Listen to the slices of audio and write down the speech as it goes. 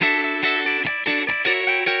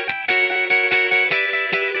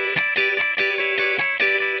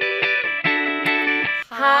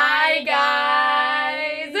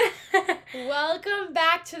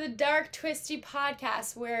to the Dark Twisty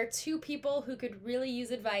podcast, where two people who could really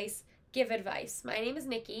use advice give advice. My name is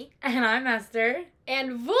Nikki. And I'm Esther.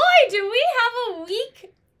 And boy, do we have a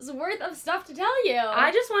week's worth of stuff to tell you.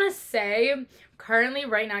 I just want to say, currently,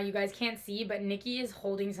 right now, you guys can't see, but Nikki is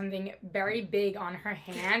holding something very big on her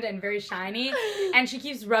hand and very shiny, and she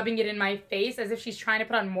keeps rubbing it in my face as if she's trying to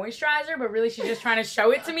put on moisturizer, but really she's just trying to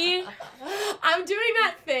show it to me. I'm doing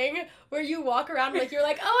that thing where you walk around like you're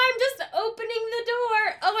like, oh, I'm just opening the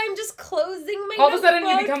door. Oh, I'm just closing my All of a sudden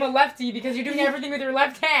notebook. you become a lefty because you're doing everything with your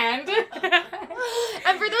left hand.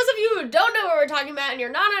 And for those of you who don't know what we're talking about and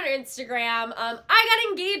you're not on Instagram, I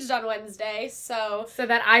got engaged on Wednesday, so... So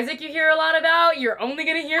that Isaac you hear a lot about, you're only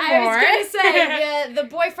going to hear more. I was going to say, the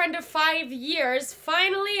boyfriend of 5 years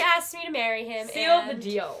finally asked me to marry him. Sealed the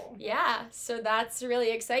deal. Yeah, so that's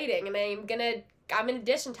really exciting, and I'm gonna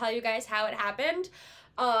dish and tell you guys how it happened.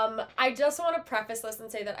 I just want to preface this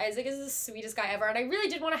and say that Isaac is the sweetest guy ever, and I really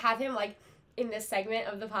did want to have him, like, in this segment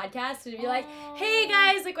of the podcast to be like, hey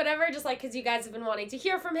guys, like whatever, just like because you guys have been wanting to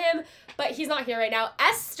hear from him, but he's not here right now.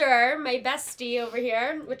 Esther, my bestie over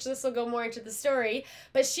here, which this will go more into the story,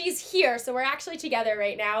 but she's here, so we're actually together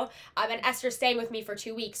right now, and Esther's staying with me for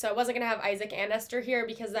 2 weeks, so I wasn't gonna have Isaac and Esther here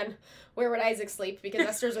because then where would Isaac sleep, because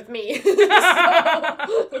Esther's with me.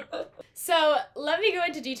 So let me go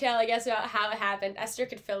into detail, I guess, about how it happened. Esther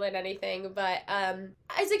could fill in anything, but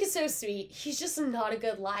Isaac is so sweet. He's just not a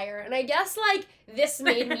good liar. And I guess, like, this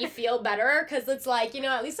made me feel better, because it's like, you know,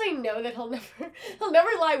 at least I know that he'll never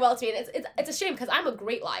lie well to me. And it's a shame, because I'm a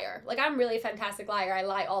great liar. Like, I'm really a fantastic liar. I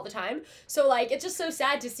lie all the time. So, like, it's just so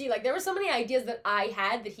sad to see, like, there were so many ideas that I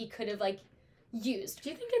had that he could have, like, used. Do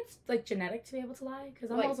you think it's, like, genetic to be able to lie?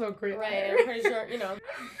 Because I'm also a great liar. Right, I'm pretty sure, you know.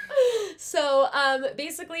 So,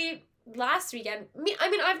 basically... last weekend, I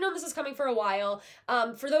mean, I've known this is coming for a while.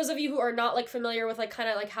 For those of you who are not, like, familiar with, like, kind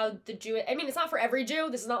of, like, how the Jew... I mean, it's not for every Jew.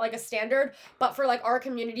 This is not, like, a standard. But for, like, our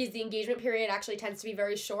communities, the engagement period actually tends to be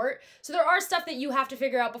very short. So there are stuff that you have to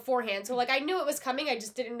figure out beforehand. So, like, I knew it was coming. I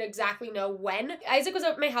just didn't exactly know when. Isaac was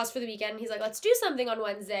at my house for the weekend. He's like, let's do something on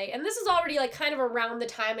Wednesday. And this is already, like, kind of around the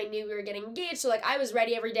time I knew we were getting engaged. So, like, I was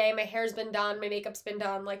ready every day. My hair's been done. My makeup's been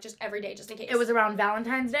done. Like, just every day, just in case. It was around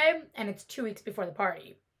Valentine's Day, and it's 2 weeks before the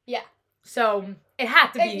party. Yeah. So it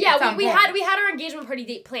had to be. Yeah, we had our engagement party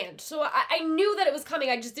date planned. So I knew that it was coming.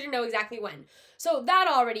 I just didn't know exactly when. So that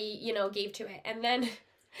already, you know, gave to it. And then,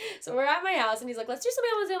 so we're at my house, and he's like, let's do something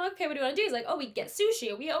on Wednesday. I'm like, okay, what do you want to do? He's like, oh, we get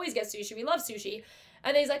sushi. We always get sushi. We love sushi.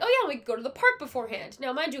 And then he's like, oh yeah, we could go to the park beforehand.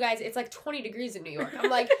 Now, mind you guys, it's like 20 degrees in New York. I'm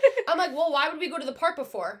like, well, why would we go to the park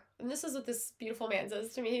before? And this is what this beautiful man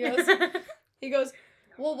says to me. He goes,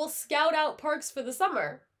 well, we'll scout out parks for the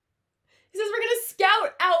summer. He says, we're going to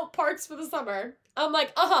scout out parks for the summer. I'm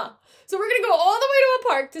like, So we're going to go all the way to a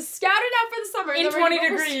park to scout it out for the summer. In 20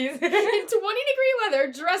 degrees. In 20-degree weather,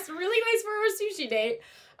 dressed really nice for our sushi date.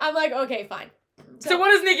 I'm like, okay, fine. So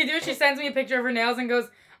what does Nikki do? She sends me a picture of her nails and goes,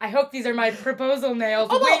 I hope these are my proposal nails.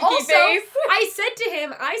 Oh, well, winky also, face. I said to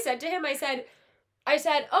him, I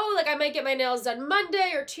said, oh, like, I might get my nails done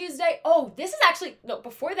Monday or Tuesday. Oh, this is actually, no,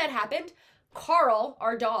 before that happened, Carl,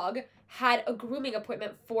 our dog, had a grooming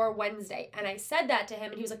appointment for Wednesday. And I said that to him,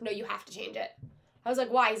 and he was like, no, you have to change it. I was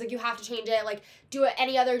like, why? He's like, you have to change it. Like, do it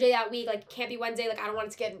any other day that week. Like, it can't be Wednesday. Like, I don't want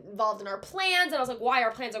it to get involved in our plans. And I was like, why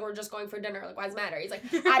our plans? Like, we're just going for dinner. Like, why does it matter? He's like,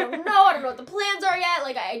 I don't know. I don't know what the plans are yet.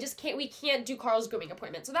 Like, we can't do Carl's grooming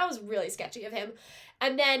appointment. So that was really sketchy of him.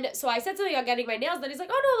 And then, so I said something about getting my nails done. He's like,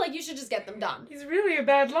 oh no, like, you should just get them done. He's really a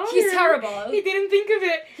bad liar. He's terrible. He didn't think of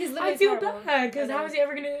it. He's literally I feel terrible. bad, because how is he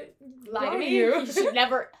ever going to lie to me? You should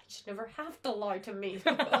never have to lie to me.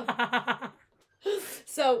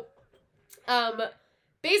 So,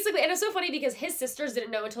 basically, and it's so funny because his sisters didn't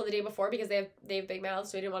know until the day before because they have big mouths,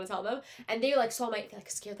 so he didn't want to tell them. And they, like,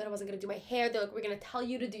 scared that I wasn't going to do my hair. They're like, we're going to tell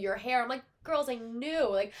you to do your hair. I'm like, girls, I knew.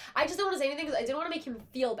 Like, I just don't want to say anything because I didn't want to make him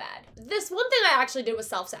feel bad. This one thing I actually did was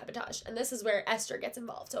self-sabotage, and this is where Esther gets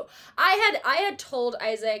involved. So I had told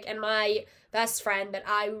Isaac and my best friend that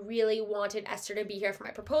I really wanted Esther to be here for my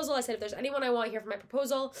proposal. I said, if there's anyone I want here for my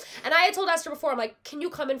proposal. And I had told Esther before, I'm like, can you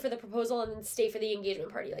come in for the proposal and then stay for the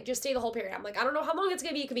engagement party? Like, just stay the whole period. I'm like, I don't know how long it's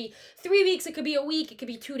going to be. It could be 3 weeks. It could be a week. It could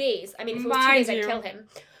be 2 days. I mean, if it was 2 days, I'd kill him.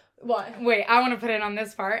 What? Wait, I want to put in on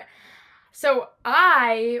this part. So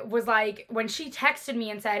I was like, when she texted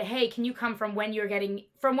me and said, hey, can you come from when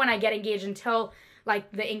I get engaged until,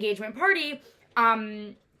 like, the engagement party,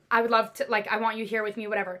 I would love to, like, I want you here with me,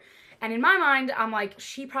 whatever. And in my mind, I'm like,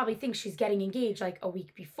 she probably thinks she's getting engaged, like, a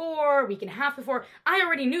week before, a week and a half before. I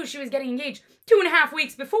already knew she was getting engaged 2.5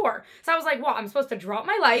 weeks before. So I was like, well, I'm supposed to drop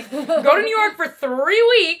my life, go to New York for 3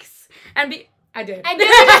 weeks, and be... I did. And guess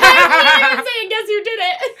who did it? Saying, guess who did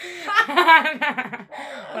it?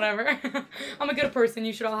 Whatever. I'm a good person.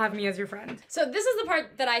 You should all have me as your friend. So this is the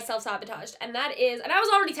part that I self-sabotaged. And that is, and I was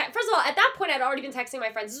already, first of all, at that point, I'd already been texting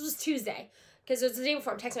my friends. This was Tuesday. Because it was the day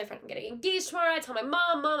before. I'm texting my friend, I'm getting engaged tomorrow. I tell my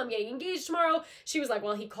mom, I'm getting engaged tomorrow. She was like,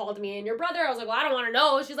 well, he called me and your brother. I was like, well, I don't want to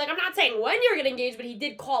know. She's like, I'm not saying when you're getting engaged, but he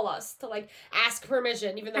did call us to, like, ask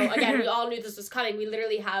permission. Even though, again, we all knew this was coming. We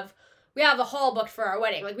literally have a hall booked for our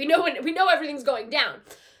wedding. Like, we know everything's going down.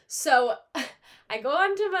 So I go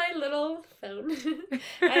onto my little phone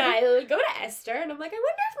and I go to Esther and I'm like, I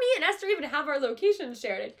wonder if me and Esther even have our location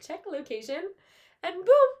shared. I check location and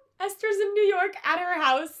boom, Esther's in New York at her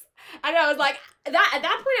house. And I was like, at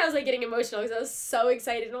that point I was like getting emotional because I was so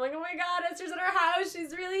excited. And I'm like, oh my God, Esther's at her house.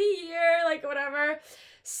 She's really here, like whatever.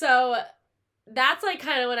 So that's like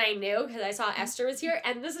kind of when I knew because I saw Esther was here.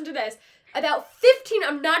 And listen to this. About 15,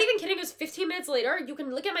 I'm not even kidding, it was 15 minutes later. You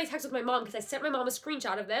can look at my text with my mom because I sent my mom a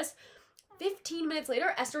screenshot of this. 15 minutes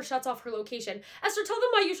later, Esther shuts off her location. Esther, tell them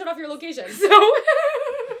why you shut off your location. So,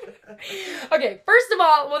 okay, first of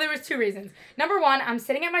all, well, there was 2 reasons. Number 1, I'm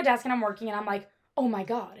sitting at my desk and I'm working and I'm like, oh my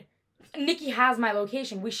God, Niki has my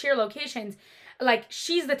location. We share locations. Like,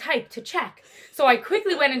 she's the type to check. So I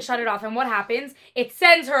quickly went and shut it off. And what happens? It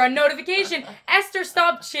sends her a notification. Esther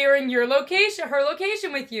stopped sharing her location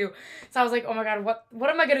with you. So I was like, oh my God, what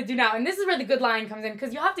am I going to do now? And this is where the good lying comes in.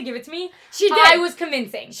 Because you have to give it to me. She did. I was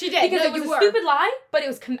convincing. She did. Because No, it was you a were. stupid lie, but it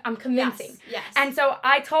was I'm convincing. Yes. And so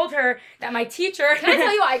I told her that my teacher... Can I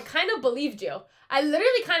tell you, I kind of believed you. I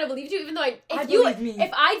literally kind of believed you, even though if I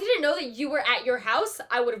didn't know that you were at your house,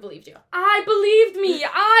 I would have believed you. I believed me.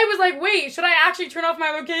 I was like, wait, should I actually turn off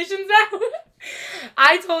my locations now?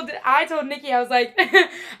 I told Niki, I was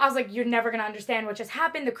like, you're never gonna understand what just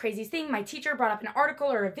happened. The craziest thing, my teacher brought up an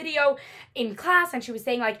article or a video in class, and she was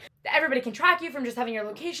saying like everybody can track you from just having your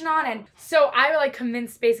location on. And so I like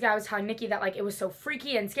convinced, basically, I was telling Niki that like it was so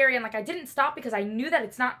freaky and scary, and like I didn't stop because I knew that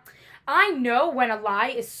it's not. I know when a lie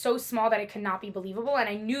is so small that it cannot be believable, and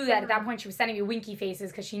I knew that at that point she was sending me winky faces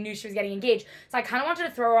because she knew she was getting engaged. So I kind of wanted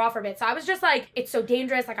to throw her off a bit. So I was just like, it's so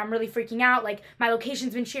dangerous, like I'm really freaking out, like my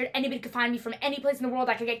location's been shared, anybody could find me from any place in the world,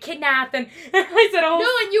 I could get kidnapped, and I said, oh. No,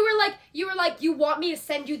 and you were like, you want me to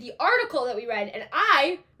send you the article that we read, and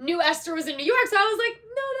I knew Esther was in New York, so I was like,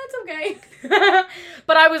 no, that's okay.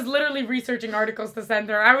 But I was literally researching articles to send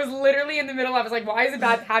her. I was literally in the middle. I was like, why is it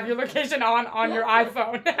bad to have your location on your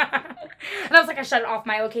iPhone? And I was like, I shut it off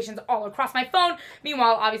my locations all across my phone.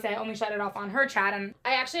 Meanwhile, obviously, I only shut it off on her chat. And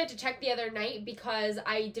I actually had to check the other night because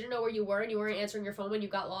I didn't know where you were and you weren't answering your phone when you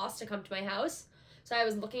got lost to come to my house. So I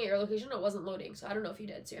was looking at your location and it wasn't loading. So I don't know if you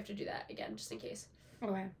did. So you have to do that again, just in case.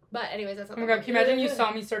 Okay. But anyways, that's not oh my God, can you imagine you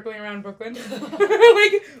saw me circling around Brooklyn? Like, woo! Esther's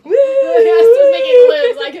making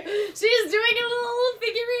lips. Like, she's doing a little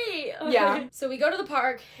figure. Yeah. So we go to the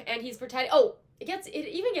park and he's pretending. Oh, it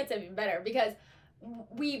even gets even better because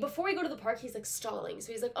before we go to the park, he's like stalling.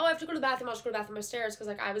 So he's like, oh, I have to go to the bathroom. I'll just go to the bathroom upstairs because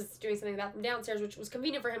like I was doing something in the bathroom downstairs, which was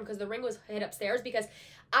convenient for him because the ring was hid upstairs because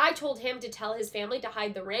I told him to tell his family to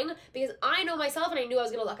hide the ring because I know myself and I knew I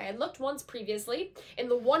was going to look. I had looked once previously in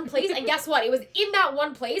the one place and guess what? It was in that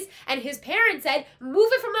one place and his parents said, move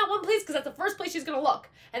it from that one place because that's the first place she's going to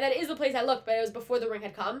look. And that is the place I looked, but it was before the ring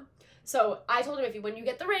had come. So I told him, when you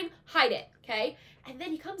get the ring, hide it, okay? And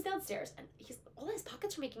then he comes downstairs and all his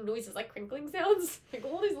pockets are making noises, like crinkling sounds. Like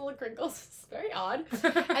all these little crinkles. It's very odd.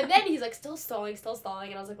 And then he's like still stalling.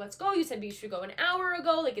 And I was like, let's go. You said we should go an hour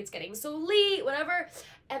ago. Like it's getting so late, whatever.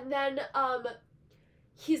 And then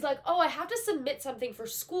he's like, oh, I have to submit something for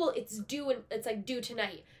school. It's due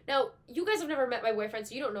tonight. Now, you guys have never met my boyfriend,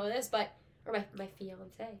 so you don't know this, or my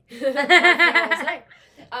fiance. My fiance.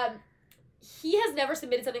 He has never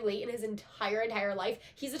submitted something late in his entire life.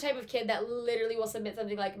 He's the type of kid that literally will submit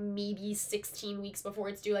something like maybe 16 weeks before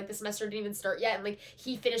it's due. Like the semester didn't even start yet. And like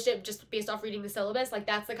he finished it just based off reading the syllabus. Like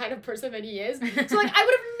that's the kind of person that he is. So like I would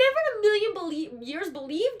have never in a million years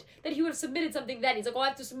believed that he would have submitted something then. He's like, oh, I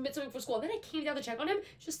have to submit something for school. And then I came down to check on him.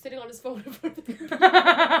 He's just sitting on his phone in front of the computer. Like at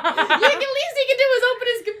least he can do is open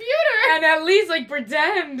his computer. And at least like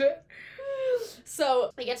pretend.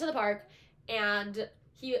 So we get to the park and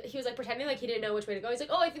he was like pretending like he didn't know which way to go. He's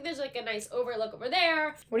like, oh, I think there's like a nice overlook over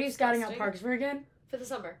there. What are you scouting out parks for again? For the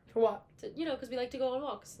summer. For what? Because we like to go on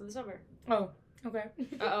walks in the summer. Oh, okay.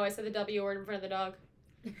 Uh-oh, I said the W word in front of the dog.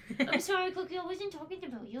 I'm sorry, Cookie, I wasn't talking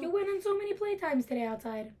about you. You went on so many playtimes today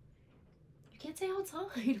outside. You can't say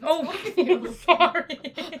outside. Oh, I'm sorry.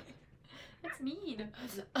 That's mean.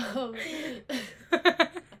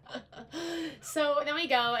 So then we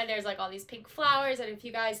go, and there's like all these pink flowers, and if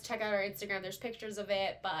you guys check out our Instagram, there's pictures of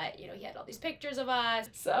it, but you know, he had all these pictures of us.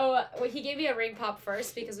 So he gave me a ring pop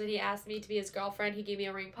first, because when he asked me to be his girlfriend, he gave me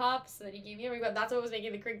a ring pop, so then he gave me a ring pop. That's what was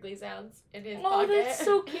making the crinkly sounds in his pocket. Oh, that's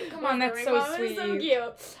so cute. Come on, that's so sweet. It was so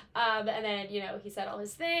cute. And then, you know, he said all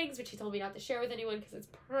his things, which he told me not to share with anyone because it's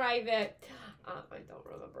private. I don't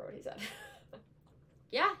remember what he said.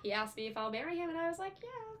 Yeah, he asked me if I'll marry him, and I was like, yeah,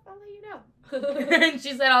 I'll let you know. And she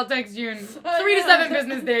said, I'll text you in 3 to 7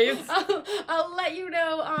 business days. I'll let you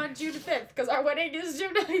know on June 5th, because our wedding is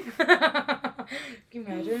June 9th. Can you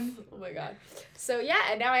imagine? Oh my god. So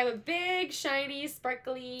yeah, and now I have a big, shiny,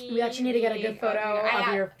 sparkly... We actually need to get a good photo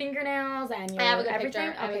of your fingernails and your I have a good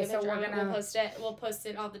everything. Picture. Okay, so we're gonna... We'll post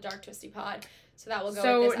it on the Dark Twisty Pod. So that will go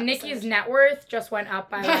So with this Nikki's net worth just went up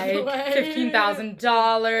by like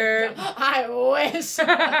 $15,000. I wish.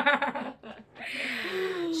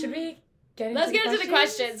 Should we get into Let's get into the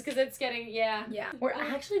questions because it's getting Yeah. We're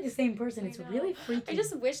actually the same person. It's really freaky. I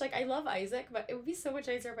just wish I love Isaac, but it would be so much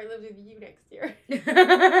nicer if I lived with you next year.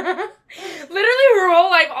 Literally, we're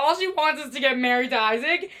all she wants is to get married to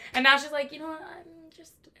Isaac, and now she's like, you know what?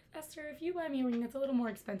 Esther, if you buy me a ring that's a little more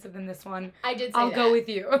expensive than this one, I did say I'll go with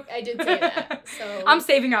you. I did say that. So I'm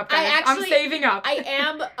saving up, guys. I'm saving up. I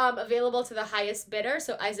am available to the highest bidder,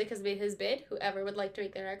 so Isaac has made his bid. Whoever would like to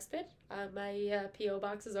make their next bid, my P.O.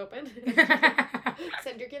 box is open.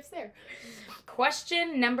 Send your gifts there.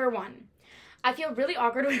 Question number 1. I feel really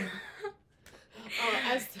awkward when...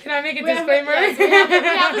 Can I make a disclaimer? We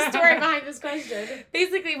have a story behind this question.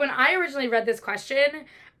 Basically, when I originally read this question,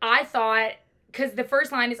 I thought... Because the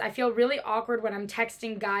first line is, I feel really awkward when I'm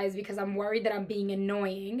texting guys because I'm worried that I'm being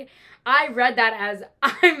annoying. I read that as,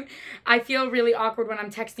 I feel really awkward when I'm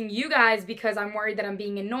texting you guys because I'm worried that I'm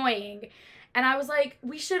being annoying. And I was like,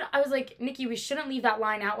 Nikki, we shouldn't leave that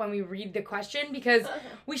line out when we read the question because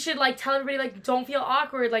we should, tell everybody, don't feel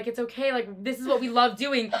awkward. It's okay. This is what we love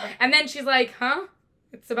doing. And then she's like, huh?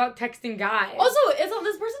 It's about texting guys. Also, this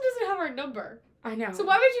person doesn't have our number. I know. So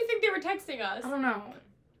why would you think they were texting us? I don't know.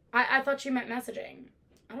 I thought she meant messaging.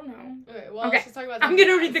 I don't know. Okay, well, let's talk about I'm going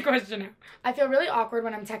to read the question now. I feel really awkward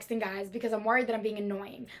when I'm texting guys because I'm worried that I'm being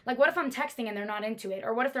annoying. What if I'm texting and they're not into it?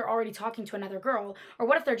 Or what if they're already talking to another girl? Or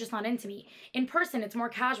what if they're just not into me? In person, it's more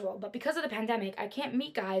casual. But because of the pandemic, I can't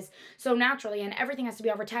meet guys so naturally and everything has to be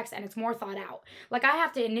over text and it's more thought out. I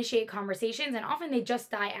have to initiate conversations and often they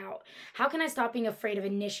just die out. How can I stop being afraid of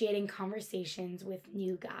initiating conversations with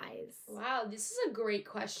new guys? Wow, this is a great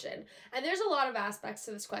question. And there's a lot of aspects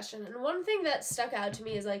to this question. And one thing that stuck out to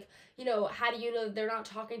me is how do you know that they're not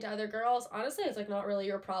talking to other girls? Honestly, it's not really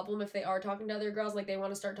your problem if they are talking to other girls, they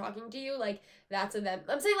want to start talking to you, that's a them.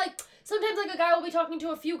 I'm saying sometimes a guy will be talking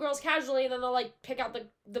to a few girls casually and then they'll pick out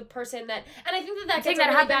the person that, and I think that gets a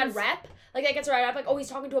really bad rep. That gets a right up, he's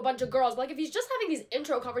talking to a bunch of girls. But if he's just having these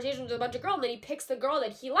intro conversations with a bunch of girls and then he picks the girl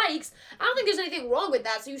that he likes, I don't think there's anything wrong with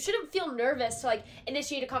that. So you shouldn't feel nervous to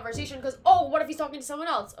initiate a conversation because, what if he's talking to someone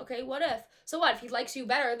else? Okay, what if? So what? If he likes you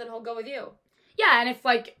better, then he'll go with you. Yeah, and if,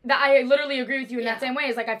 I literally agree with you in that same way.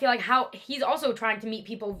 Is, I feel how he's also trying to meet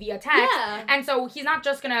people via text. Yeah. And so he's not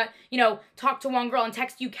just gonna, talk to one girl and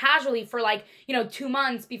text you casually for, 2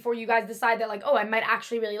 months before you guys decide that, I might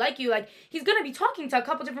actually really like you. He's gonna be talking to a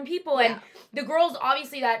couple different people. Yeah. And the girls,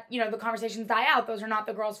 obviously, that, the conversations die out, those are not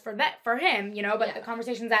the girls for him, but the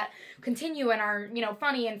conversations that continue and are,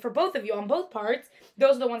 funny and for both of you on both parts,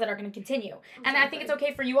 those are the ones that are gonna continue. Exactly. And I think it's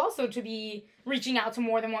okay for you also to be reaching out to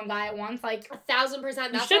more than one guy at once. 1,000%. That's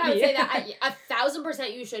what I would say. That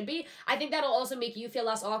 1,000% you should be. I think that'll also make you feel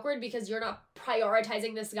less awkward because you're not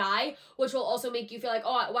prioritizing this guy, which will also make you feel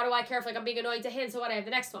why do I care if I'm being annoying to him? So what? I have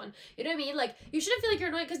the next one. You know what I mean? You shouldn't feel you're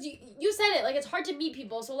annoying because you said it. It's hard to meet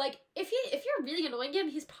people. So if you're really annoying him,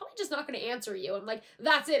 he's probably just not going to answer you. And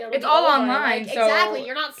that's it. It's all over. Online. So... Exactly.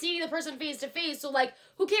 You're not seeing the person face to face. So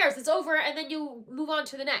who cares? It's over, and then you move on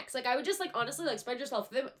to the next. I would just honestly spread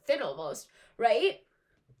yourself thin almost. Right?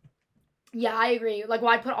 Yeah, I agree.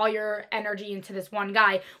 Why put all your energy into this one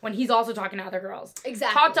guy when he's also talking to other girls?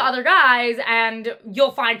 Exactly. Talk to other guys, and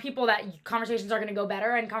you'll find people that conversations are going to go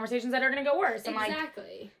better and conversations that are going to go worse. And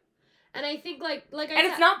exactly. And I think, I said... And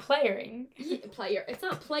it's not playering. It's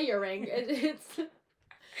not playering. It's a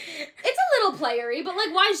little playery, but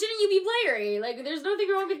why shouldn't you be playery? There's nothing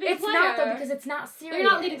wrong with being a player. It's not though because it's not serious. You're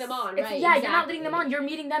not leading them on, right? Yeah, exactly. You're not leading them on. You're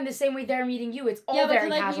meeting them the same way they're meeting you. It's all very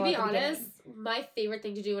casual. Yeah, but be honest, my favorite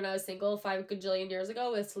thing to do when I was single 5 gajillion years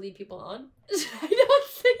ago was to lead people on. I don't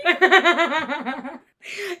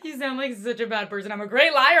think. You sound like such a bad person. I'm a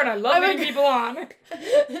great liar and I love leading people on.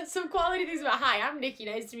 Some quality things about, hi, I'm Nikki.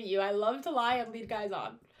 Nice to meet you. I love to lie and lead guys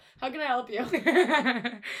on. How can I help you?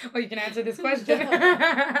 Well, you can answer this question.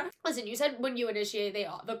 Listen, you said when you initiate,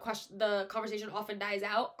 the conversation often dies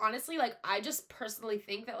out. Honestly, like, I just personally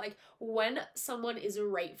think that, like, when someone is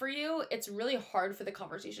right for you, it's really hard for the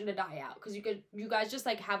conversation to die out, because you guys just,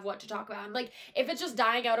 like, have what to talk about. And, like, if it's just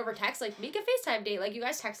dying out over text, like, make a FaceTime date. Like, you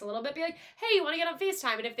guys text a little bit, be like, hey, you want to get on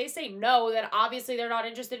FaceTime? And if they say no, then obviously they're not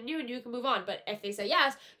interested in you and you can move on. But if they say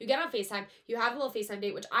yes, you get on FaceTime, you have a little FaceTime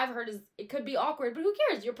date, which I've heard it could be awkward, but who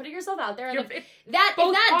cares? You're putting yourself out there. And if that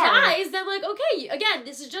dies, then, like, okay, again,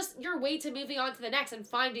 this is just your way to moving on to the next and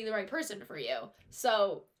finding the right person for you.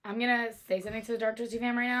 So I'm gonna say something to the Dark Twisty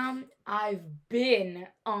fam right now. I've been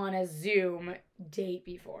on a Zoom date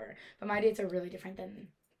before, but my dates are really different than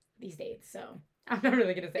these dates, so I'm not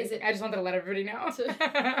really gonna say it. I just wanted to let everybody know.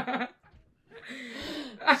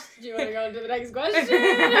 Do you want to go into the next question?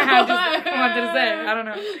 I wanted to say, I don't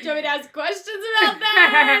know. Do you want me to ask questions about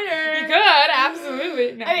that? You could,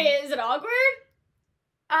 absolutely. No. I mean, is it awkward?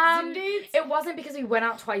 Zoom dates? It wasn't, because we went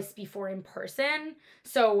out twice before in person,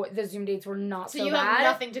 so the Zoom dates were not so bad. So you have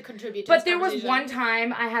nothing to contribute to But there was one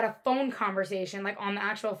time I had a phone conversation, like, on the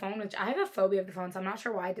actual phone, which I have a phobia of the phone, so I'm not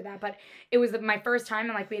sure why I did that, but it was my first time,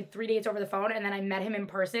 and, like, we had 3 dates over the phone, and then I met him in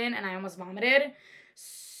person, and I almost vomited.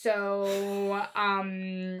 So,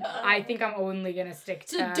 I think I'm only gonna stick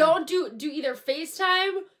to... So don't do either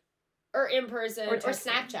FaceTime or in person or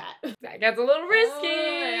Snapchat. That gets a little risky.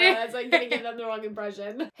 Yeah, that's like gonna give them the wrong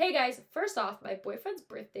impression. Hey guys, first off, my boyfriend's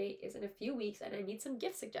birthday is in a few weeks and I need some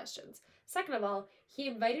gift suggestions. Second of all, he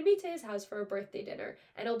invited me to his house for a birthday dinner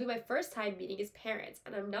and it'll be my first time meeting his parents,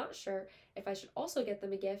 and I'm not sure if I should also get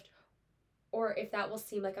them a gift or if that will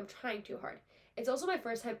seem like I'm trying too hard. It's also my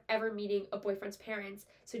first time ever meeting a boyfriend's parents,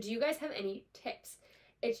 so do you guys have any tips?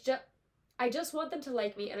 I just want them to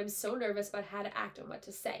like me, and I'm so nervous about how to act and what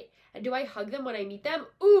to say. And do I hug them when I meet them?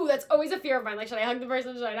 Ooh, that's always a fear of mine. Like, should I hug the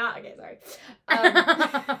person? Should I not? Okay, sorry.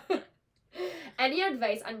 Any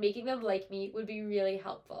advice on making them like me would be really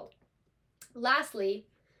helpful. Lastly,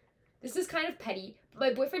 this is kind of petty, but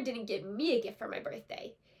my boyfriend didn't get me a gift for my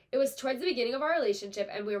birthday. It was towards the beginning of our relationship,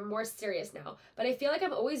 and we were more serious now. But I feel like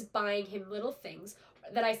I'm always buying him little things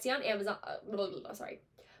that I see on Amazon.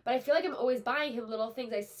 But I feel like I'm always buying him little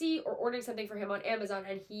things I see or ordering something for him on Amazon,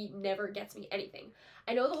 and he never gets me anything.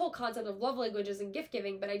 I know the whole concept of love languages and gift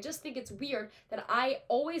giving, but I just think it's weird that I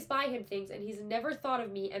always buy him things, and he's never thought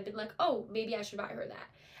of me and been like, oh, maybe I should buy her that.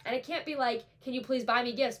 And it can't be like, can you please buy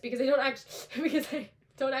me gifts? Because I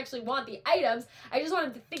don't actually want the items. I just want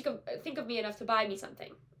him to think of me enough to buy me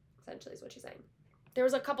something. Essentially is what she's saying. There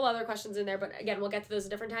was a couple other questions in there, but again, we'll get to those a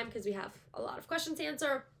different time because we have a lot of questions to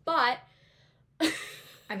answer. But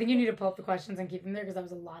I think you need to pull up the questions and keep them there because that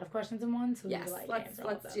was a lot of questions in one. So yes,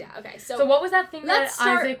 let's yeah, okay. So what was that thing that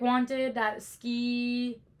Isaac wanted? That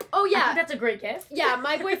ski. Oh yeah, I think that's a great gift. Yeah,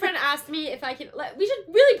 my boyfriend asked me if I can. We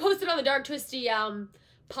should really post it on the Dark Twisty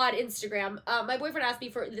pod Instagram. My boyfriend asked me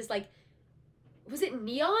for this, like, was it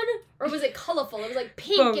neon or was it colorful? It was like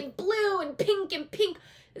pink and blue and pink and pink.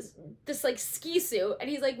 This like ski suit, and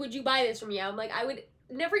he's like, would you buy this for me? I'm like, I would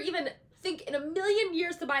never even think in a million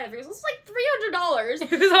years to buy that for you. So it's like $300.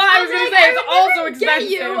 That's what I was gonna say. It's also expensive.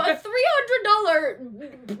 Get you a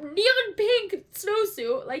 $300 neon pink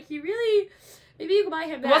snowsuit. Like, he really, maybe you could buy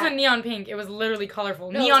him that. It wasn't neon pink. It was literally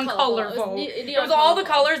colorful. No, neon colorful. It was all the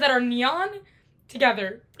colors that are neon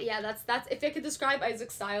together. Yeah, that's if I could describe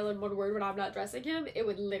Isaac's style in one word when I'm not dressing him, it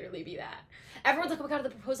would literally be that. Everyone's like, oh my god, the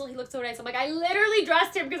proposal, he looked so nice. I'm like, I literally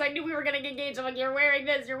dressed him because I knew we were getting engaged. I'm like, you're wearing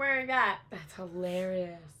this, you're wearing that. That's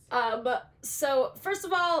hilarious. So first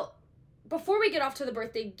of all, before we get off to the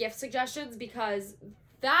birthday gift suggestions, because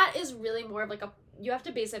that is really more of like you have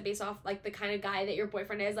to base off like the kind of guy that your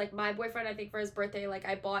boyfriend is. Like, my boyfriend, I think for his birthday, like,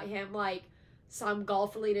 I bought him like some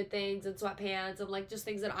golf related things and sweatpants and like just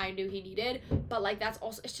things that I knew he needed, but like that's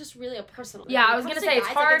also, it's just really a personal. Yeah, I was gonna say, it's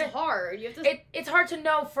hard. Like, it's hard. You have to. It's hard to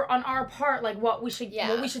know on our part, like what we should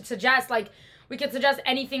suggest. Like, we could suggest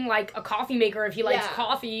anything like a coffee maker if he likes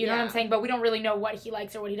coffee. You know what I'm saying? But we don't really know what he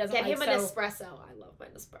likes or what he doesn't like. Get him an espresso. I love my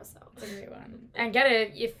Nespresso. It's a great one. And get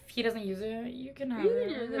it if he doesn't use it. You can have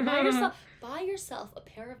it. Buy yourself a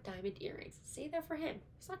pair of diamond earrings. Say that for him.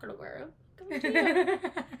 He's not gonna wear them.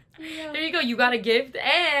 There you go. You got a gift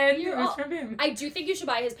and it was from him. I do think you should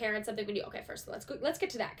buy his parents something when you. Okay, first let's get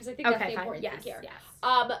to that because I think that's the important thing here. Yes.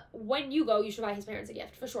 When you go, you should buy his parents a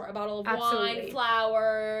gift for sure. A bottle of wine,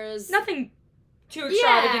 flowers. Nothing too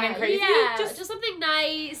extravagant and crazy. Yeah, just something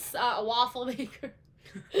nice. A waffle maker.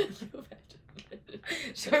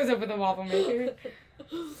 Shows up with a waffle maker.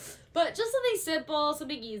 But just something simple,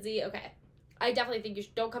 something easy. Okay. I definitely think you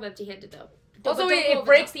don't come empty-handed though. Also, But don't go it over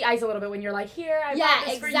breaks the the ice a little bit when you're like, here, I yeah, bought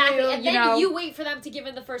this for exactly. you. And you then know? you wait for them to give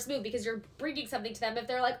in the first move because you're bringing something to them. If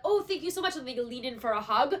they're like, oh, thank you so much, and they lean in for a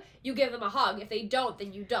hug, you give them a hug. If they don't,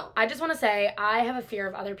 then you don't. I just want to say, I have a fear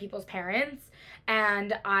of other people's parents.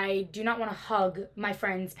 And I do not want to hug my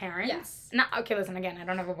friend's parents. Yes. Okay, listen, again, I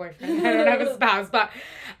don't have a boyfriend. I don't have a spouse. But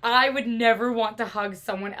I would never want to hug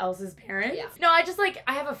someone else's parents. Yeah. No, I just, like,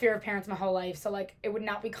 I have a fear of parents my whole life. So, like, it would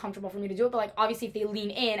not be comfortable for me to do it. But, like, obviously, if they lean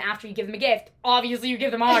in after you give them a gift, obviously you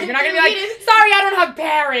give them a hug. You're not going to be like, sorry, I don't hug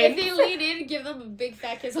parents. If they lean in, give them a big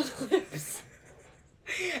fat kiss on the lips.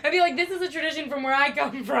 I'd be like, this is a tradition from where I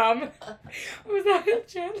come from. Was that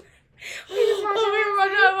Chandler? We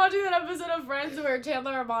were watching that episode of Friends where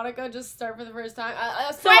Chandler and Monica just start for the first time.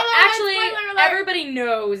 So actually, everybody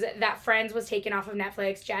knows that Friends was taken off of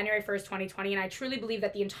Netflix January 1st, 2020, and I truly believe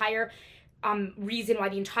that the entire reason why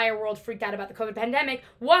the entire world freaked out about the COVID pandemic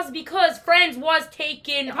was because Friends was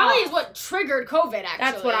taken It probably off. is what triggered COVID, actually.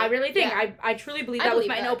 That's what I really think. Yeah. I truly believe that with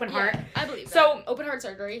my open heart. Yeah, I believe that. So, open heart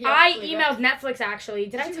surgery. Yeah, I emailed Netflix, actually.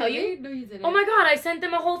 Did I tell you? No, you didn't. Oh my god, I sent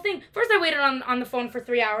them a whole thing. First, I waited on the phone for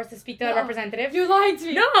 3 hours to speak to the representative. You lied to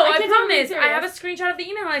me. No, I can't promise. I have a screenshot of the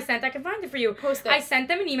email I sent. I can find it for you. Post it. I sent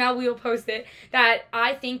them an email. We will post it. That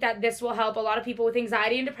I think that this will help a lot of people with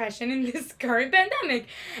anxiety and depression in this current pandemic.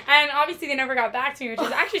 And obviously, they never got back to me, which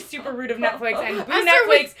is actually super rude of Netflix. And boo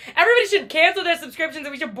Netflix. Everybody should cancel their subscriptions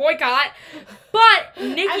and we should boycott. But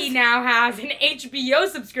Niki now has an HBO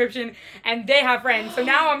subscription and they have Friends. So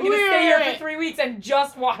now I'm going to stay here for 3 weeks and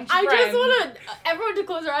just watch Friends. I just want everyone to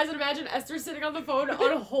close their eyes and imagine Esther sitting on the phone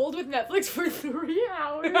on hold with Netflix for 3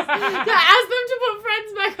 hours to ask them to put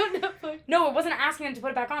Friends back on Netflix. No, it wasn't asking them to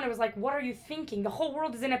put it back on. It was like, what are you thinking? The whole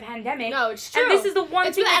world is in a pandemic. No, it's true. And this is the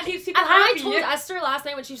one thing that keeps people happy. And I told Esther last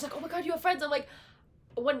night when she was like, oh my god, you have Friends. I'm like,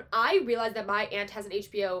 when I realized that my aunt has an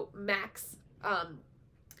HBO Max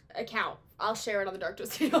account, I'll share it on the Dark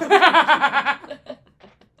Twisted.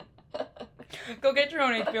 Go get your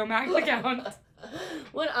own HBO Max account.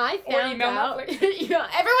 When I found out, everyone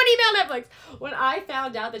email Netflix. When I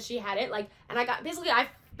found out that she had it, like, and I got I've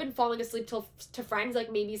been falling asleep to Friends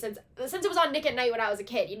like maybe since it was on Nick at Night when I was a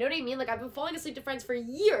kid. You know what I mean? Like I've been falling asleep to Friends for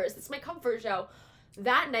years. It's my comfort show.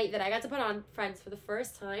 That night that I got to put on Friends for the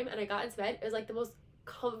first time and I got into bed, it was like the most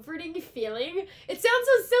comforting feeling. It sounds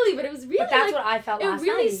so silly, but it was really. But that's what I felt last night.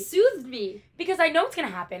 It really soothed me because I know it's gonna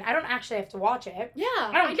happen. I don't actually have to watch it. Yeah,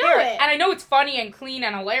 I don't care, and I know it's funny and clean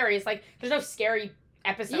and hilarious. Like there's no scary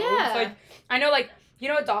episodes. Yeah. Like I know, like. You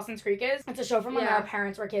know what Dawson's Creek is? It's a show from when Yeah. our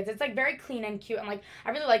parents were kids. It's, like, very clean and cute. And, like, I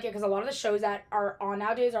really like it because a lot of the shows that are on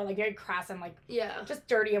nowadays are, like, very crass and, like, just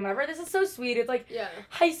dirty and whatever. This is so sweet. It's, like,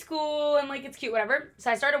 high school and, like, it's cute, whatever. So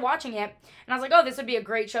I started watching it. And I was like, oh, this would be a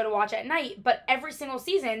great show to watch at night. But every single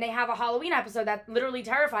season, they have a Halloween episode that literally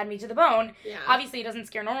terrified me to the bone. Yeah. Obviously, it doesn't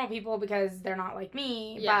scare normal people because they're not like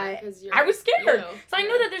me. Yeah, but I was scared. You know, so I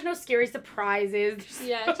know that there's no scary surprises.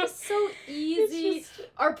 Yeah, it's just so easy.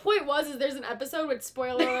 Our point is there's an episode with,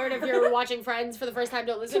 spoiler alert, if you're watching Friends for the first time,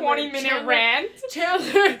 don't listen. 20-minute rant.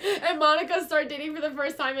 Chandler and Monica start dating for the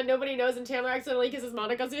first time and nobody knows, and Chandler accidentally kisses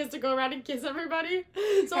Monica, so he has to go around and kiss everybody.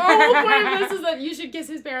 So our whole point of this is that you should kiss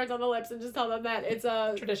his parents on the lips and just tell them that it's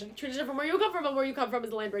a tradition from where you come from, and where you come from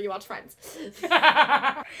is the land where you watch Friends.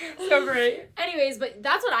 So great. Anyways, but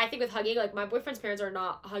that's what I think with hugging. Like, my boyfriend's parents are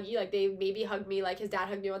not huggy. Like, they maybe hug me, like his dad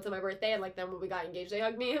hugged me once on my birthday, and like then when we got engaged they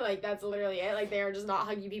hugged me. Like, that's literally it. Like, they are just not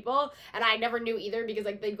huggy people, and I never knew either because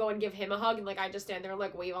like they'd go and give him a hug and like I just stand there and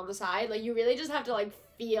like wave on the side. Like, you really just have to like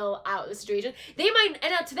feel out the situation. They might,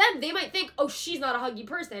 and to them they might think, oh, she's not a huggy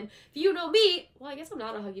person. If you know me, well, I guess I'm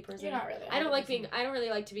not a huggy person. You're not really. I don't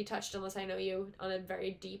really like to be touched unless I know you on a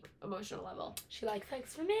very deep emotional level. She likes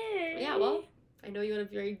sex for me. Yeah, well, I know you on a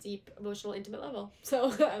very deep, emotional, intimate level.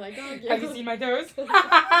 So, I like to hug you. Have you seen my toes? No.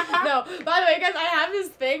 By the way, guys, I have this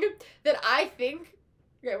thing that I think...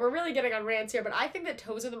 Okay, we're really getting on rants here, but I think that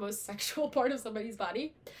toes are the most sexual part of somebody's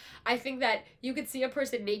body. I think that you could see a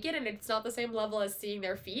person naked and it's not the same level as seeing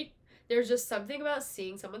their feet. There's just something about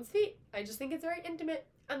seeing someone's feet. I just think it's very intimate.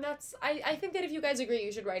 And that's, I think that if you guys agree,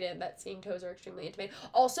 you should write in that seeing toes are extremely intimate.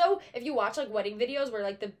 Also, if you watch, like, wedding videos where,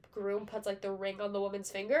 like, the groom puts, like, the ring on the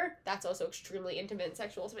woman's finger, that's also extremely intimate and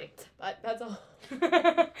sexual to me. But that's all. Do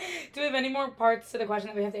we have any more parts to the question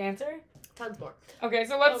that we have to answer? Tons more. Okay,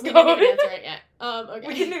 so let's We go. didn't even answer it yet. Okay.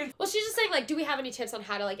 We didn't even... Well, she's just saying, like, do we have any tips on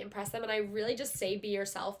how to, like, impress them? And I really just say be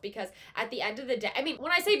yourself, because at the end of the day, I mean,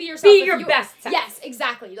 when I say be yourself... Be your best self. Yes,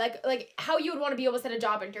 exactly. Like how you would want to be able to set a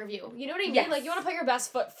job interview. You know what I mean? Yes. Like, you want to put your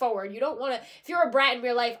best foot forward. You don't want to... If you're a brat in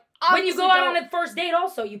real life... When you go out on a first date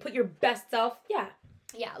also, you put your best self... Yeah.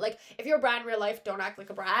 Yeah, like, if you're a brat in real life, don't act like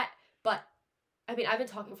a brat. But I mean, I've been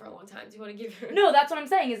talking for a long time. Do you want to give your... No, that's what I'm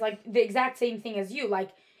saying, is like the exact same thing as you. Like,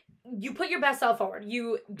 you put your best self forward.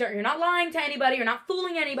 You're not lying to anybody. You're not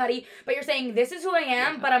fooling anybody. But you're saying, this is who I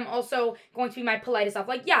am, but I'm also going to be my politest self.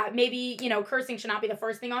 Like, yeah, maybe, cursing should not be the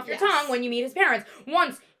first thing off your tongue when you meet his parents.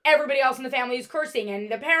 Once everybody else in the family is cursing,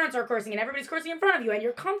 and the parents are cursing, and everybody's cursing in front of you, and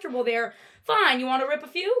you're comfortable there, fine. You want to rip a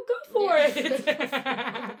few? Go for it.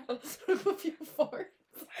 Rip a few farts.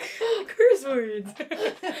 Curse words.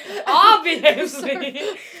 Obviously.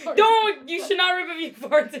 You should not rip a few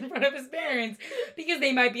farts in front of his parents, because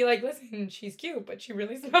they might be like, listen, she's cute, but she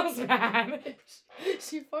really smells bad.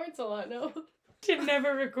 She farts a lot, no? Should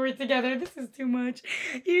never record together. This is too much.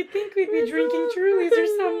 You'd think we'd be drinking Trulies or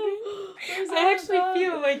something. I actually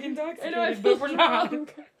feel like intoxicated, but we're not.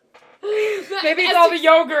 Maybe it's all the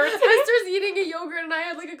yogurt. Esther's eating a yogurt, and I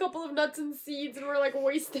had like a couple of nuts and seeds, and we're like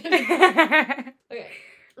wasted. Okay.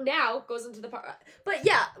 Now goes into the part. But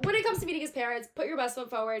yeah, when it comes to meeting his parents, put your best foot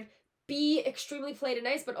forward. Be extremely polite and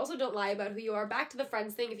nice, but also don't lie about who you are. Back to the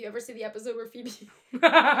Friends thing. If you ever see the episode where Phoebe...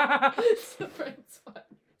 It's the Friends one.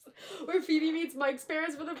 Where Phoebe meets Mike's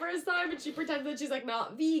parents for the first time, and she pretends that she's like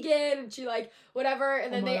not vegan, and she like whatever,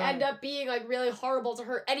 and then they end up being like really horrible to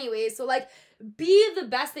her anyways. So like, be the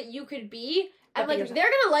best that you could be. And, like, they're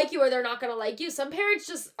gonna like you or they're not gonna like you. Some parents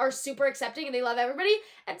just are super accepting and they love everybody.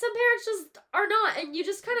 And some parents just are not. And you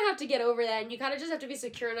just kind of have to get over that. And you kind of just have to be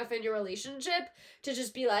secure enough in your relationship to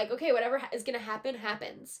just be like, okay, whatever is gonna happen,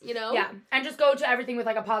 happens. You know? Yeah. And just go to everything with,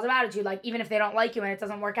 like, a positive attitude. Like, even if they don't like you and it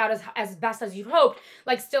doesn't work out as best as you'd hoped,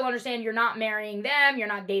 like, still understand you're not marrying them. You're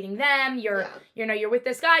not dating them. You're with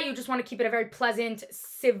this guy. You just want to keep it a very pleasant,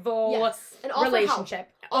 civil relationship.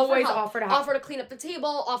 Always offer to help. Offer to clean up the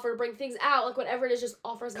table. Offer to bring things out. Like, whatever it is, just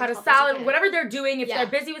offer as much help. Cut a salad. Whatever they're doing, if they're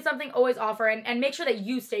busy with something, always offer. And make sure that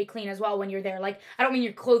you stay clean as well when you're there. Like, I don't mean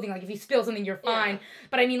your clothing. Like, if you spill something, you're fine. Yeah.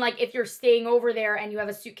 But I mean, like, if you're staying over there and you have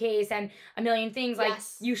a suitcase and a million things, like,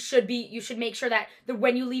 you should make sure that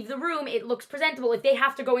when you leave the room, it looks presentable. If they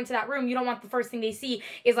have to go into that room, you don't want the first thing they see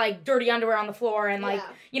is, like, dirty underwear on the floor and, like,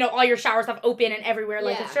 all your shower stuff open and everywhere.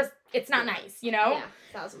 Like, it's not nice, Yeah,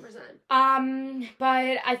 1000%.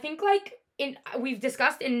 But I think, like, we've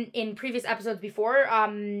discussed in previous episodes before,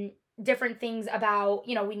 different things about,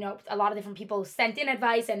 we know a lot of different people sent in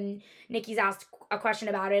advice, and Nikki's asked a question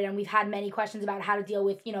about it, and we've had many questions about how to deal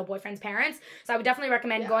with, boyfriend's parents. So I would definitely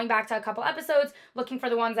recommend going back to a couple episodes, looking for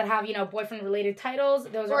the ones that have, boyfriend-related titles.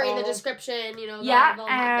 Those are all... in the description,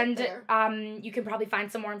 and you can probably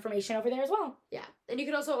find some more information over there as well. Yeah, and you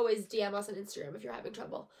can also always DM us on Instagram if you're having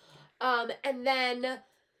trouble. And then...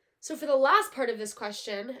 So for the last part of this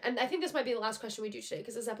question, and I think this might be the last question we do today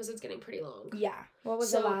because this episode's getting pretty long. Yeah. What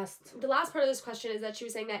was the last? The last part of this question is that she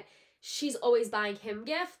was saying that she's always buying him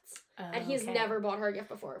gifts, and he has never bought her a gift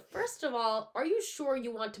before. First of all, are you sure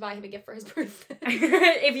you want to buy him a gift for his birthday?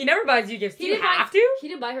 If he never buys you gifts, do you have to? He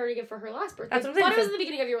didn't buy her a gift for her last birthday. That's what I'm saying. But it was in the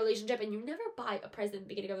beginning of your relationship, and you never buy a present at the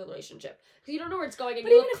beginning of the relationship because you don't know where it's going. And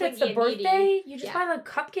but even if it's the birthday, you just buy like a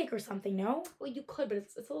cupcake or something, no? Well, you could, but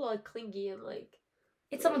it's a little like clingy and like...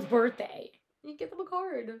 It's someone's birthday. You get them a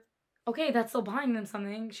card. Okay, that's still buying them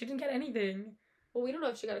something. She didn't get anything. Well, we don't know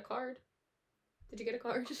if she got a card. Did you get a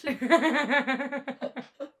card? Did you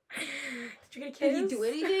get a kiss? Did he do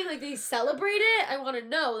anything? Like, did he celebrate it? I want to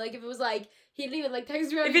know. Like, if it was like, he didn't even, like,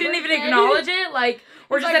 text you happy birthday. If he didn't even acknowledge it, like,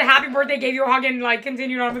 or just said happy birthday, gave you a hug, and, like,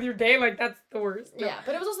 continued on with your day, like, that's the worst. No. Yeah,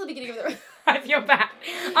 but it was also the beginning of the... I feel bad.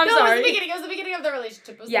 I'm sorry. It was the beginning of the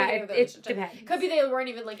relationship. It depends. Could be they weren't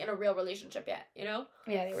even, like, in a real relationship yet, Yeah,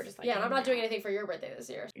 they were just like... Yeah, and I'm not doing anything for your birthday this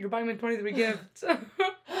year. You're buying me 23 gifts.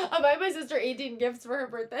 I'm buying my sister 18 gifts for her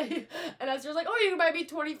birthday. And Esther's like, oh, you can buy me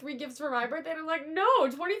 23 gifts for my birthday? And I'm like, no,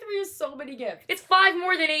 23 is so many gifts. It's 5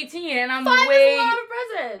 more than 18, and I'm 5 is a lot of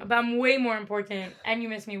presents. But I'm way more important, and you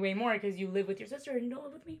miss me way more because you live with your sister and you don't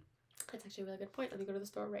live with me. That's actually a really good point. Let me go to the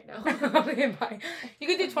store right now. Okay, bye. You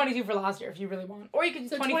could do 22 for last year if you really want. Or you could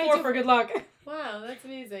do 24 for good luck. Wow, that's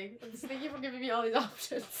amazing. Thank you for giving me all these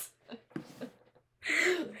options.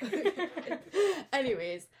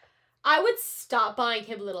 Anyways, I would stop buying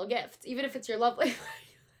him little gifts, even if it's your love language.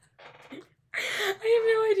 I have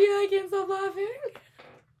no idea. I can't stop laughing.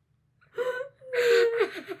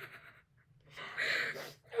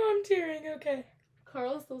 Oh, I'm tearing. Okay.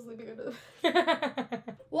 Carla's still sleeping under the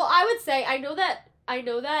Well, I would say, I know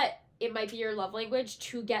that it might be your love language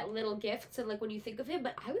to get little gifts and, like, when you think of him,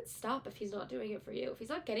 but I would stop if he's not doing it for you. If he's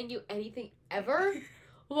not getting you anything ever,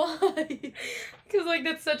 why? Because, like,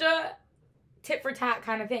 that's such a tit for tat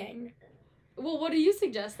kind of thing. Well, what do you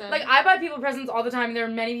suggest then? Like, I buy people presents all the time, and there are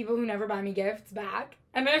many people who never buy me gifts back.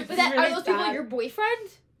 And then are those people your boyfriend?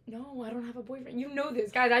 No, I don't have a boyfriend. You know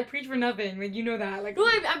this, guys. I preach for nothing. Like, you know that. Like, No,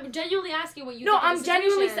 I'm genuinely asking what you. no, think I'm of the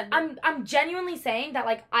genuinely, situation. I'm genuinely saying that,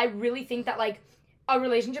 like, I really think that, like, a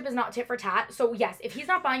relationship is not tit for tat. So yes, if he's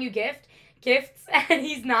not buying you gifts, and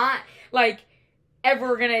he's not like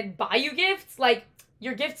ever gonna buy you gifts, like,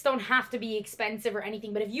 your gifts don't have to be expensive or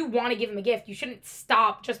anything. But if you want to give him a gift, you shouldn't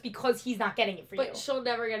stop just because he's not getting it for you. But she'll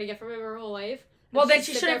never get a gift from him her whole life. Well, And then she'll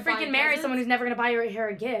she sit shouldn't there freaking buying marry presents. someone who's never gonna buy her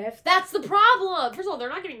a gift. That's the problem. First of all, they're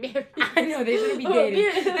not getting married. I know, they shouldn't be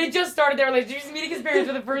dating. They just started their relationship, just meeting his parents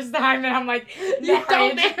for the first time, and I'm like, You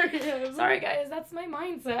don't marriage. marry him. Sorry, guys, that's my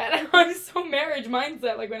mindset. I'm so marriage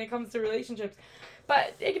mindset, like, when it comes to relationships.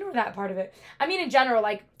 But ignore that part of it. I mean, in general,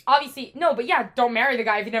 like, obviously, no, but yeah, don't marry the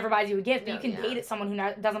guy if he never buys you a gift. But No, you can yeah. date someone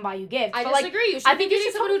who doesn't buy you gifts. I But, like, disagree. You should I be think you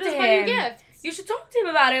dating should someone who talk to doesn't buy you him. gifts. You should talk to him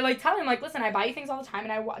about it. Like, tell him, like, listen, I buy you things all the time,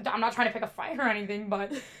 and I'm not trying to pick a fight or anything,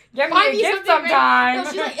 but get me Buy a me gift something, right? sometime.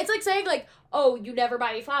 No, she's like, it's like saying like, oh, you never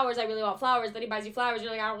buy me flowers. I really want flowers. Then he buys you flowers.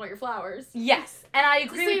 You're like, I don't want your flowers. Yes, and I It's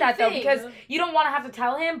the agree with same that, though, thing. because you don't want to have to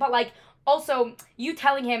tell him, but, like, also, you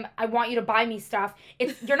telling him, I want you to buy me stuff,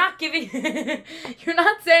 you're not giving, you're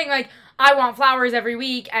not saying, like, I want flowers every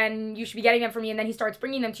week, and you should be getting them for me, and then he starts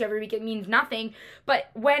bringing them to you every week, it means nothing.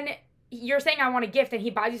 But when you're saying, I want a gift, and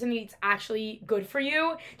he buys you something that's actually good for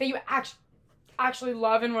you, that you actually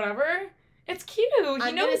love and whatever, it's cute, he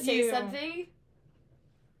I'm knows gonna say you. something,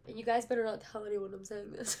 and you guys better not tell anyone I'm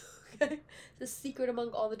saying this. Okay, it's a secret among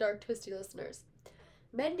all the dark twisty listeners.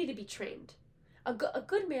 Men need to be trained. A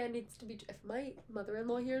good man needs to be. If my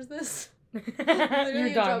mother-in-law hears this, I'm literally You're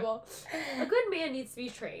in done. trouble. A good man needs to be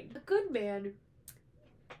trained. A good man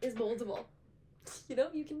is moldable. You know,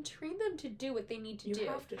 you can train them to do what they need to do. You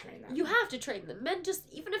have to train them. You have to train them. Men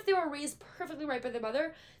just, even if they were raised perfectly right by their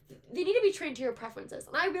mother, they need to be trained to your preferences.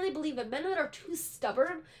 And I really believe that men that are too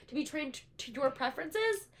stubborn to be trained to your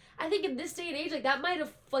preferences, I think in this day and age, like, that might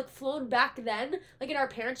have, like, flown back then, like, in our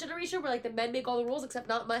parents' generation, where, like, the men make all the rules, except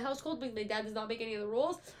not in my household, because my dad does not make any of the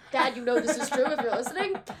rules. Dad, you know this is true if you're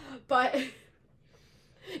listening, but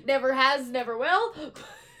never has, never will.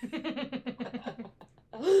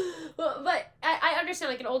 But I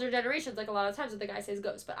understand, like, in older generations, like, a lot of times what the guy says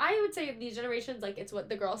goes. But I would say in these generations, like, it's what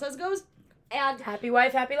the girl says goes. And Happy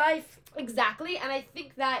wife, happy life. exactly. And I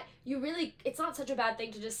think that you really, it's not such a bad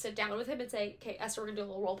thing to just sit down with him and say, okay, Esther, we're going to do a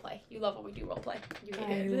little role play. You love when we do role play. You hate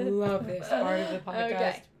I it. love this part of the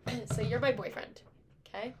podcast. Okay. So you're my boyfriend.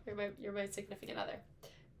 Okay? You're my significant other.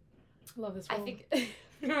 Love this I role. think...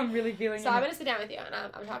 I'm really feeling So it. I'm going to sit down with you and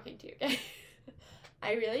I'm talking to you, okay?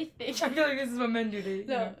 I really think... I feel like this is what men do to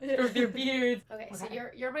No. with their beards. Okay, so Okay.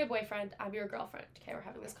 you're my boyfriend, I'm your girlfriend. Okay, we're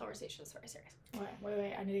having this conversation. It's very serious.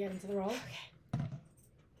 Wait. I need to get into the role. Okay.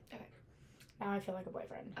 Okay. Now I feel like a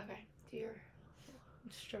boyfriend. Okay. Do your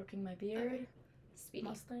Stroking my beard. Okay. Sweetie.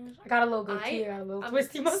 Mustache. I got a little goatee. I got a little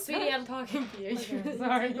twisty mustache. Sweetie, I'm talking to you. Okay,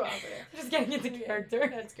 sorry. Go over there. I'm just getting into character.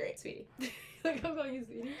 That's great, sweetie. Like, I'm calling you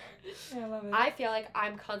sweetie. Yeah, I love it. I feel like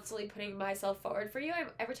I'm constantly putting myself forward for you.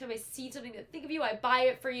 Every time I see something to think of you, I buy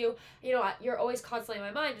it for you. You know, you're always constantly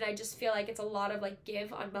in my mind, and I just feel like it's a lot of, like,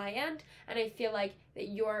 give on my end, and I feel like that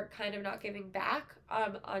you're kind of not giving back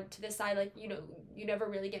on to this side. Like, you know, you never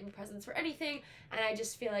really give me presents for anything, and I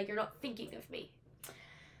just feel like you're not thinking of me.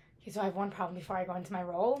 Okay, so I have one problem before I go into my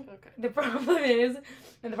role. Okay. The problem is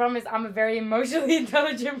I'm a very emotionally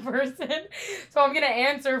intelligent person, so I'm gonna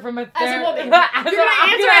answer from a As a woman. You're gonna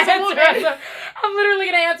answer as a woman. I'm literally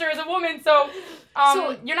gonna answer as a woman. So,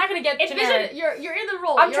 So, you're not gonna get Envision, you're in the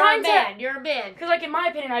role. I'm you're trying a to- man. You're a man. Because, like, in my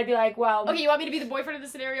opinion, I'd be like, well, Okay, you want me to be the boyfriend in the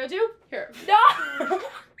scenario too? Here. no,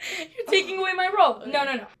 you're taking away my role. Okay.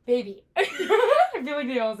 No, baby. I feel like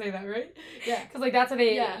they all say that, right? Yeah. Because, like, that's how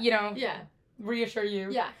they, Yeah. you know, Yeah. reassure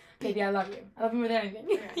you. Yeah. Baby, I love you. I love you more than anything.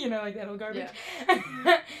 Okay. You know, like that old garbage.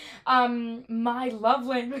 Yeah. My love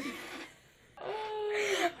language.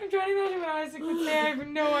 I'm trying to imagine what Isaac would say. I have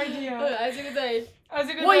no idea. Isaac would say,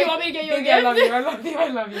 Isaac would what, say, you want me to get you a "Baby, gift? I love you. I love you. I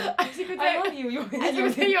love you. Isaac would say, I love you. Isaac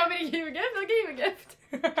would say, you want me to give you a gift? I'll give you a gift.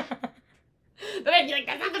 Then I'd be like,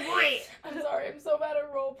 that's not the point. I'm sorry. I'm so bad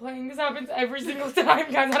at role playing. This happens every single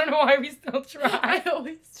time, guys. I don't know why we still try. I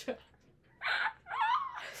always try.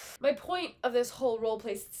 My point of this whole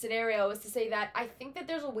roleplay scenario is to say that I think that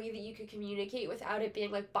there's a way that you could communicate without it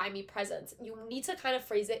being like, buy me presents. You need to kind of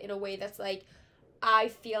phrase it in a way that's like, I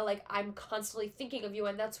feel like I'm constantly thinking of you,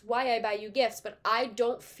 and that's why I buy you gifts, but I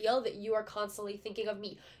don't feel that you are constantly thinking of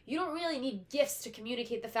me. You don't really need gifts to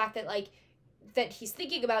communicate the fact that, like, that he's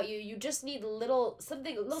thinking about you. You just need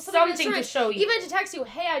something to show you. Even to text you,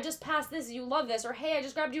 hey, I just passed this, you love this, or hey, I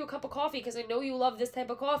just grabbed you a cup of coffee because I know you love this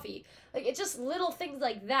type of coffee. Like, it's just little things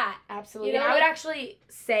like that. Absolutely. You know, And I would like- actually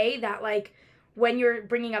say that, like, when you're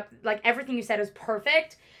bringing up, like, everything you said is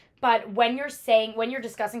perfect, but when you're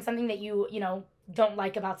discussing something that you know, don't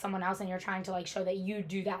like about someone else and you're trying to, like, show that you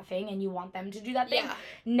do that thing and you want them to do that thing, Yeah.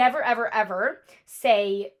 never, ever, ever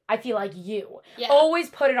say, I feel like you. Yeah. Always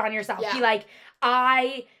put it on yourself. Yeah. Be like,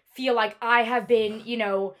 I feel like I have been, you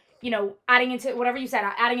know, adding into whatever you said,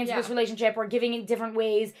 adding into this relationship or giving in different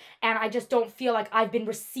ways, and I just don't feel like I've been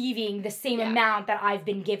receiving the same amount that I've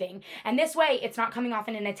been giving. And this way, it's not coming off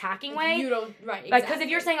in an attacking way. You don't, right, like, because if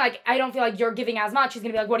you're saying, like, I don't feel like you're giving as much, she's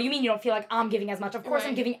gonna be like, what do you mean you don't feel like I'm giving as much? Of course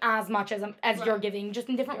I'm giving as much as you're giving, just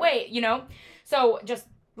in different way, you know? So, just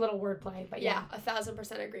little wordplay, but yeah.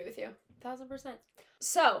 1,000% agree with you. 1,000%.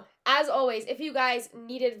 So, as always, if you guys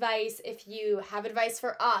need advice, if you have advice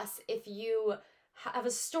for us, if you have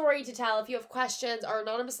a story to tell, if you have questions, our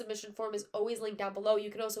anonymous submission form is always linked down below.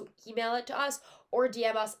 You can also email it to us or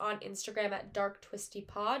DM us on Instagram at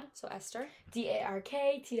darktwistypod. So Esther,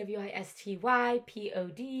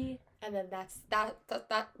 DarkTwistyPod. And then that's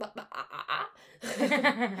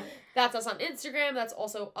that's us on Instagram. That's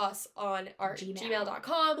also us on our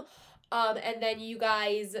gmail.com. And then you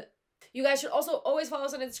guys should also always follow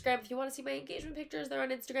us on Instagram. If you want to see my engagement pictures, they're on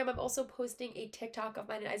Instagram. I'm also posting a TikTok of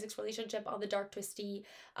mine and Isaac's relationship on the Dark Twisty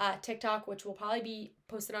TikTok, which will probably be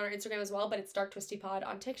posted on our Instagram as well, but it's Dark Twisty Pod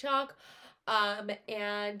on TikTok.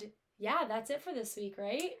 And yeah, that's it for this week,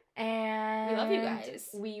 right? And we love you guys.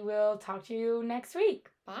 We will talk to you next week.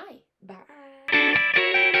 Bye. Bye.